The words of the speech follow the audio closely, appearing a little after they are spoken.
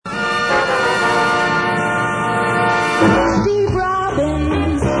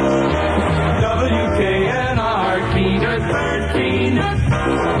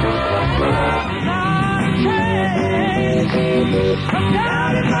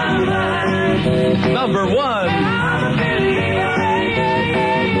Number 1.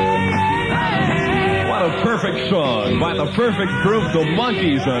 What a perfect song by the perfect group, the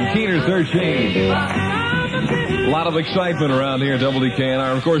Monkees, on Keener 13. A lot of excitement around here at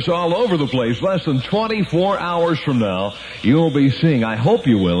WKNR, of course, all over the place. Less than 24 hours from now, you'll be seeing, I hope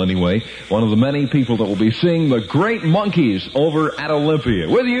you will anyway, one of the many people that will be seeing the great Monkees over at Olympia.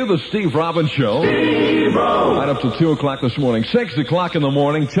 With you, the Steve Robbins Show. Steve-O. Right up to 2 o'clock this morning. 6 o'clock in the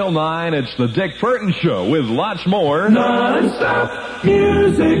morning till 9, it's the Dick Burton Show with lots more non-stop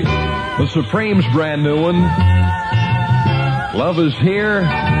music. The Supremes' brand new one. Love is here,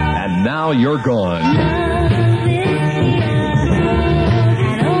 and now you're gone.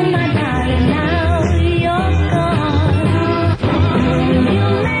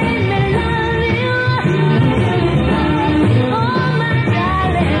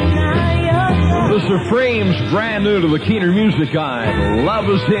 Supremes, brand new to the Keener Music Guide. Love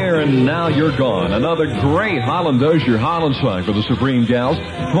is here and now you're gone. Another great Holland Dozier Holland song for the Supreme Gals.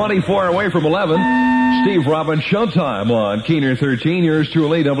 24 away from 11. Steve Robbins Showtime on Keener 13. Yours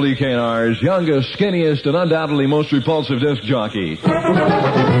truly, WKNR's youngest, skinniest, and undoubtedly most repulsive disc jockey.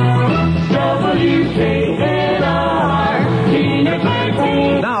 WKNR, Keener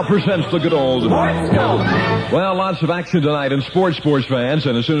 13. Now presents the good old Sports Scope. Well, lots of action tonight in sports fans,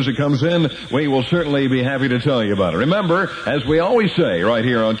 and as soon as it comes in, we will certainly be happy to tell you about it. Remember, as we always say right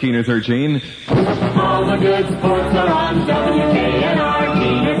here on Keener 13, all the good sports are on WKNR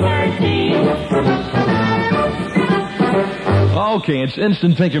Keener 13. Okay, it's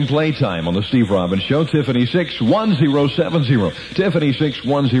instant pick and play time on the Steve Robbins Show. Tiffany 61070. Tiffany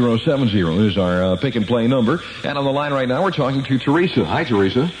 61070 is our pick and play number. And on the line right now, we're talking to Teresa. Hi,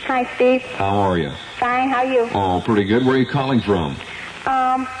 Teresa. Hi, Steve. How are you? Fine. How are you? Oh, pretty good. Where are you calling from?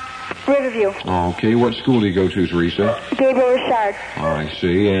 Riverview. Okay, what school do you go to, Teresa? Gabriel Richard. Oh, I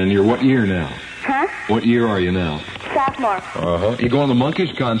see. And you're what year now? Huh? What year are you now? Sophomore. Uh-huh. You going to the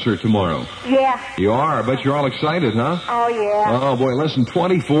Monkees concert tomorrow? Yeah. You are? I bet you're all excited, huh? Oh, yeah. Oh, boy, less than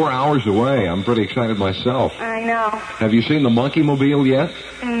 24 hours away. I'm pretty excited myself. I know. Have you seen the Monkey Mobile yet?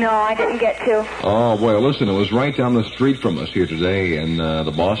 No, I didn't get to. Oh, boy, listen, it was right down the street from us here today, and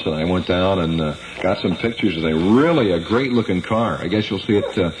the boss and I went down and got some pictures of a great-looking car. I guess you'll see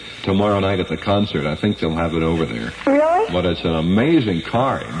it tomorrow night at the concert. I think they'll have it over there. Really? But it's an amazing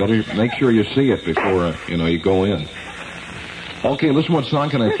car. You better make sure you see it before, you go in. Okay, listen, what song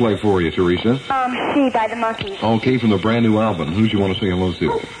can I play for you, Teresa? She by the Monkees. Okay, from the brand new album. Who do you want to say hello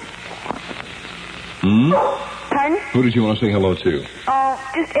to? Pardon? Who did you want to say hello to? Oh,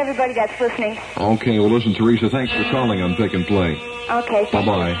 just everybody that's listening. Okay, well, listen, Teresa, thanks for calling on Pick and Play. Okay.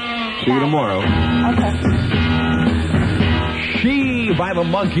 Bye-bye. See you tomorrow. Okay. She by the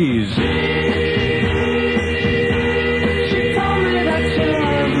Monkees. She told me that she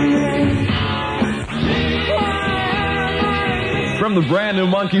loved me. From the brand new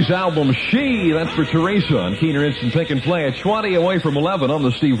Monkees album, She, that's for Teresa on Keener Instant Pick and Play at 20 away from 11 on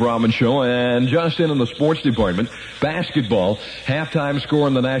the Steve Robbins Show. And just in the sports department, basketball, halftime score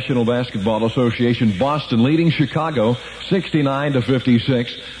in the National Basketball Association, Boston leading Chicago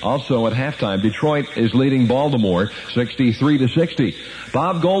 69-56. Also at halftime, Detroit is leading Baltimore 63-60.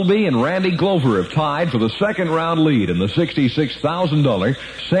 Bob Goldby and Randy Glover have tied for the second round lead in the $66,000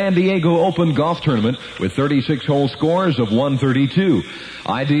 San Diego Open Golf Tournament with 36-hole scores of 132.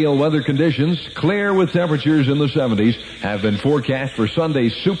 Ideal weather conditions, clear with temperatures in the 70s, have been forecast for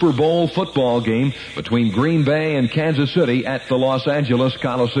Sunday's Super Bowl football game between Green Bay and Kansas City at the Los Angeles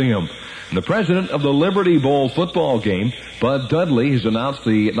Coliseum. The president of the Liberty Bowl football game, Bud Dudley, has announced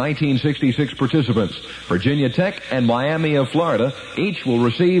the 1966 participants. Virginia Tech and Miami of Florida each will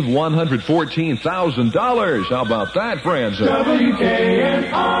receive $114,000. How about that, friends?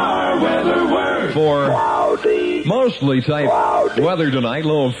 WKNR weather word. For cloudy. Mostly tight weather tonight,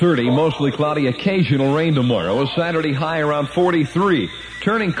 low of 30. Mostly cloudy, occasional rain tomorrow. A Saturday high around 43.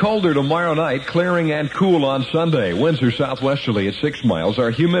 Turning colder tomorrow night, clearing and cool on Sunday. Winds are southwesterly at 6 miles.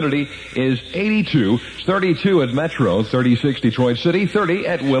 Our humidity is 82. It's 32 at Metro, 36 Detroit City, 30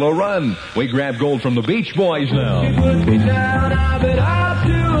 at Willow Run. We grab gold from the Beach Boys now.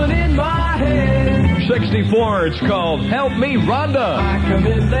 64, it's called Help Me Rhonda. I come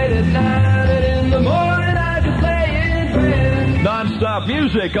in late at night and in the morning I just lay in bed. Non-stop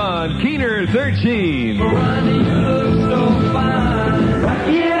music on Keener 13. Rhonda, you look so fine.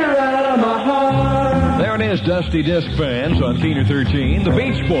 Get her out of my heart. There it is, Dusty Disc fans on Keener 13. The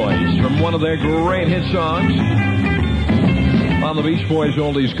Beach Boys from one of their great hit songs on the Beach Boys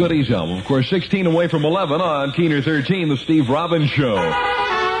Oldies Goodies album. Of course, 16 away from 11 on Keener 13, the Steve Robbins Show.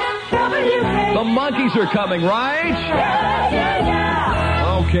 The The Monkees are coming, right?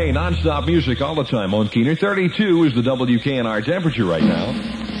 Okay, non-stop music all the time on Keener. 32 is the WKNR temperature right now.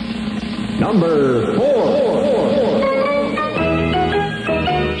 Number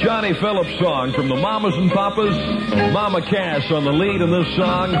 4. Johnny Phillips song from the Mamas and Papas. Mama Cass on the lead in this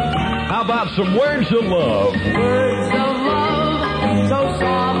song. How about some Words of Love? Words of love, so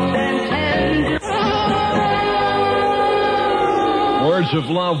soft and tender. Words of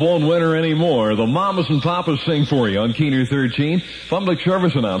Love won't win her anymore. The Mamas and Papas sing for you on Keener 13. Public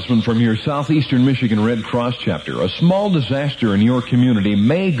service announcement from your Southeastern Michigan Red Cross chapter. A small disaster in your community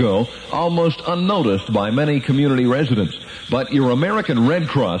may go almost unnoticed by many community residents, but your American Red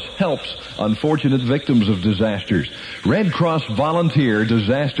Cross helps unfortunate victims of disasters. Red Cross volunteer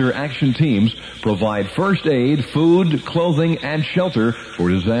disaster action teams provide first aid, food, clothing, and shelter for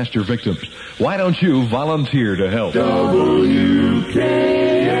disaster victims. Why don't you volunteer to help? WKNR.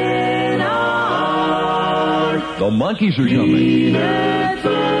 The Monkees are coming.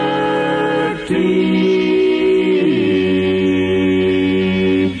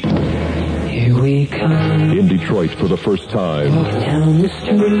 13. Here we come. In Detroit for the first time. Walk down the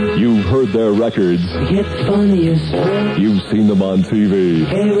street. You've heard their records. Get the funniest tricks. You've seen them on TV.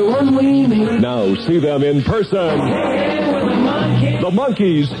 Everyone we meet. Now see them in person. Hey, we're the Monkees. The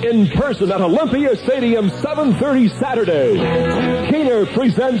Monkees in person at Olympia Stadium, 7:30 Saturday. Keener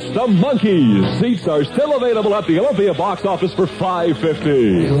presents The Monkees. Seats are still available at the Olympia box office for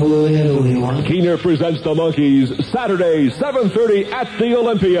 $5.50. Where we want. Keener presents The Monkees, Saturday, 7:30 at the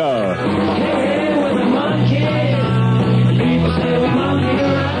Olympia. Hey, we're the Monkees. People say we're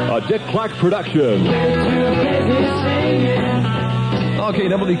monkeys. A Dick Clark production. Okay,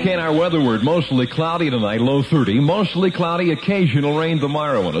 WKNR weather word. Mostly cloudy tonight, low 30. Mostly cloudy, occasional rain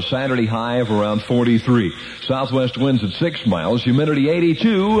tomorrow, and a Saturday high of around 43. Southwest winds at 6 miles, humidity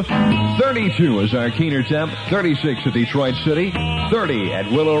 82. 32 is our Keener temp. 36 at Detroit City. 30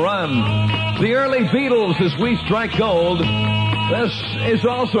 at Willow Run. The early Beatles as we strike gold. This is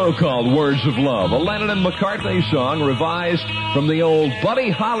also called Words of Love, a Lennon and McCartney song revised from the old Buddy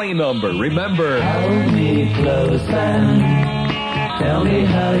Holly number. Remember. Hold me close and tell me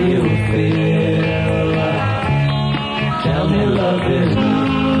how you feel. Tell me love is.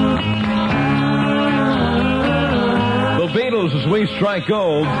 The Beatles as we strike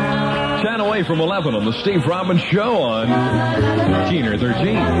gold. 10 away from 11 on the Steve Robbins Show on Keener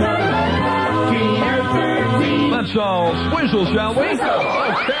 13. Let's all swizzle, shall we?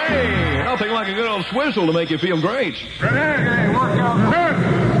 Okay. Nothing like a good old swizzle to make you feel great.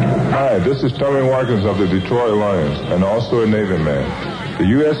 Hi, this is Tommy Watkins of the Detroit Lions and also a Navy man. The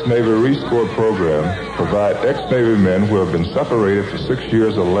U.S. Navy Rescore Program provides ex-Navy men who have been separated for 6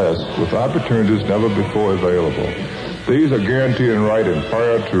 years or less with opportunities never before available. These are guaranteed in writing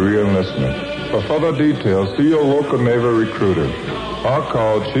prior to re-enlistment. For further details, see your local Navy recruiter or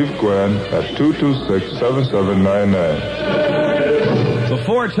call Chief Gwen at 226-7799. The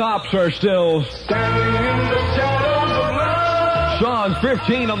Four Tops are still Standing in the shadows of love. song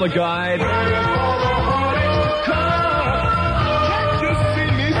 15 on the guide. Can't you see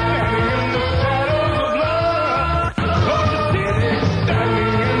me standing in the shadows of love? Don't you see me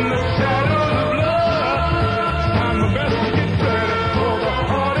standing in the shadows of love? I'm the best to get ready for the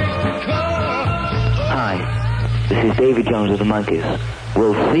heartache to come. Hi, this is Davy Jones of the Monkees.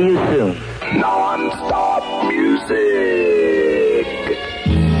 We'll see you soon. Non-stop music.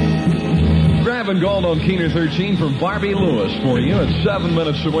 Grabbing gold on Keener 13 from Barbie Lewis for you. It's 7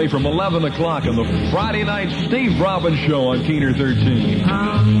 minutes away from 11 o'clock on the Friday night Steve Robbins Show on Keener 13.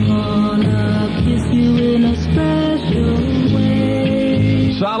 I'm gonna kiss you in a special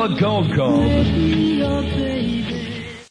way. Solid cold call. Make me your